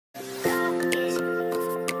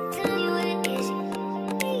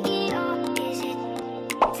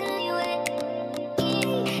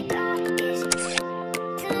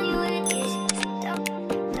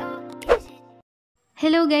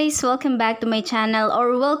Hello guys! Welcome back to my channel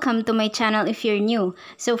or welcome to my channel if you're new.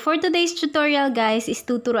 So for today's tutorial guys is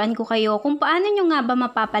tuturuan ko kayo kung paano nyo nga ba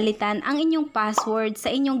mapapalitan ang inyong password sa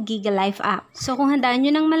inyong Gigalife app. So kung handaan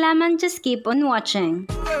nyo nang malaman, just keep on watching.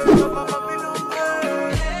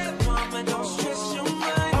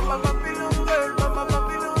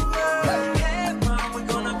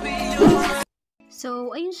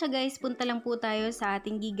 So ayun siya guys, punta lang po tayo sa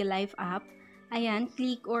ating Gigalife app. Ayan,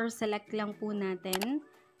 click or select lang po natin.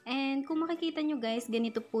 And kung makikita nyo guys,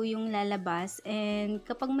 ganito po yung lalabas. And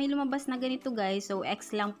kapag may lumabas na ganito guys, so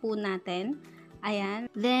X lang po natin. Ayan.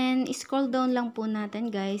 Then, scroll down lang po natin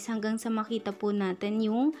guys hanggang sa makita po natin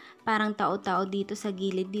yung parang tao-tao dito sa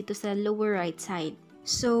gilid, dito sa lower right side.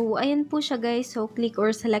 So, ayan po siya guys. So, click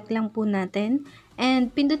or select lang po natin. And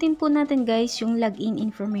pindutin po natin guys yung login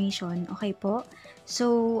information. Okay po?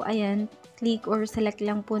 So, ayan. Click or select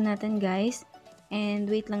lang po natin guys. And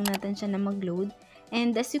wait lang natin siya na mag-load.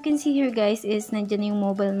 And as you can see here guys is nandyan yung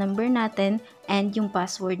mobile number natin and yung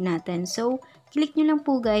password natin. So, click nyo lang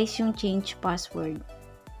po guys yung change password.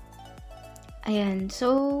 Ayan.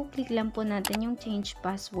 So, click lang po natin yung change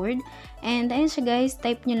password. And ayan siya guys,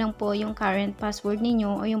 type nyo lang po yung current password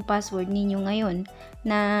ninyo o yung password ninyo ngayon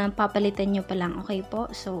na papalitan nyo pa lang. Okay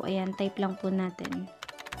po? So, ayan, type lang po natin.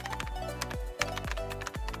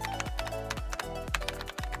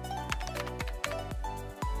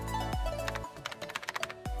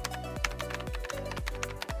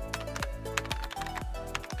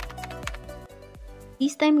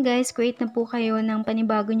 This time guys, create na po kayo ng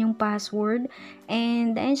panibago nyong password.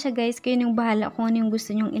 And ayan siya guys, kayo nang bahala kung ano yung gusto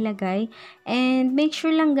nyong ilagay. And make sure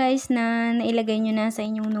lang guys na nailagay nyo na sa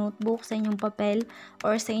inyong notebook, sa inyong papel,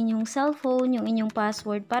 or sa inyong cellphone yung inyong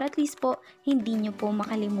password para at least po hindi nyo po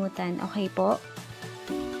makalimutan. Okay po?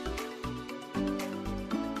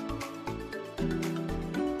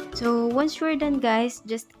 So once you're done guys,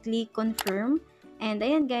 just click confirm. And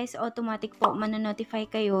ayan guys, automatic po manonotify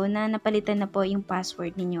kayo na napalitan na po yung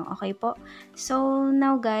password ninyo. Okay po? So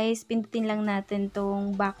now guys, pindutin lang natin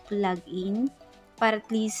tong back to login para at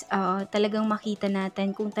least talagang makita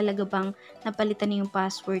natin kung talaga bang napalitan na yung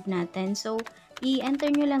password natin. So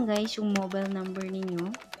i-enter nyo lang guys yung mobile number ninyo.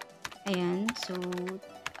 Ayan, so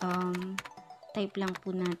type lang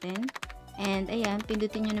po natin. And ayan,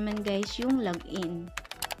 pindutin nyo naman guys yung login.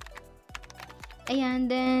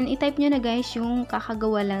 Ayan, then i-type nyo na guys yung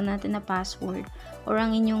kakagawa lang natin na password or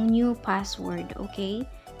ang inyong new password, okay?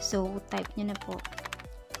 So, type nyo na po.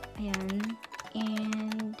 Ayan,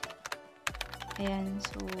 and ayan,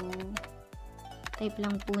 so type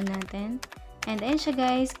lang po natin. And ayan siya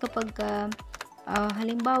guys, kapag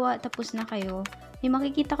halimbawa tapos na kayo, may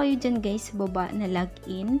makikita kayo dyan guys sa baba na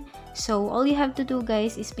login. So, all you have to do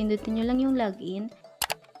guys is pindutin nyo lang yung login.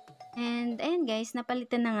 And ayan guys,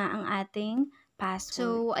 napalitan na nga ang ating password.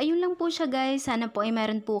 So, ayun lang po siya guys. Sana po ay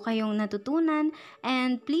meron po kayong natutunan.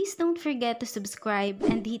 And please don't forget to subscribe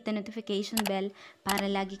and hit the notification bell para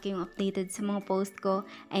lagi kayong updated sa mga post ko.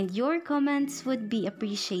 And your comments would be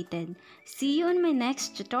appreciated. See you on my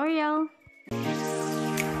next tutorial!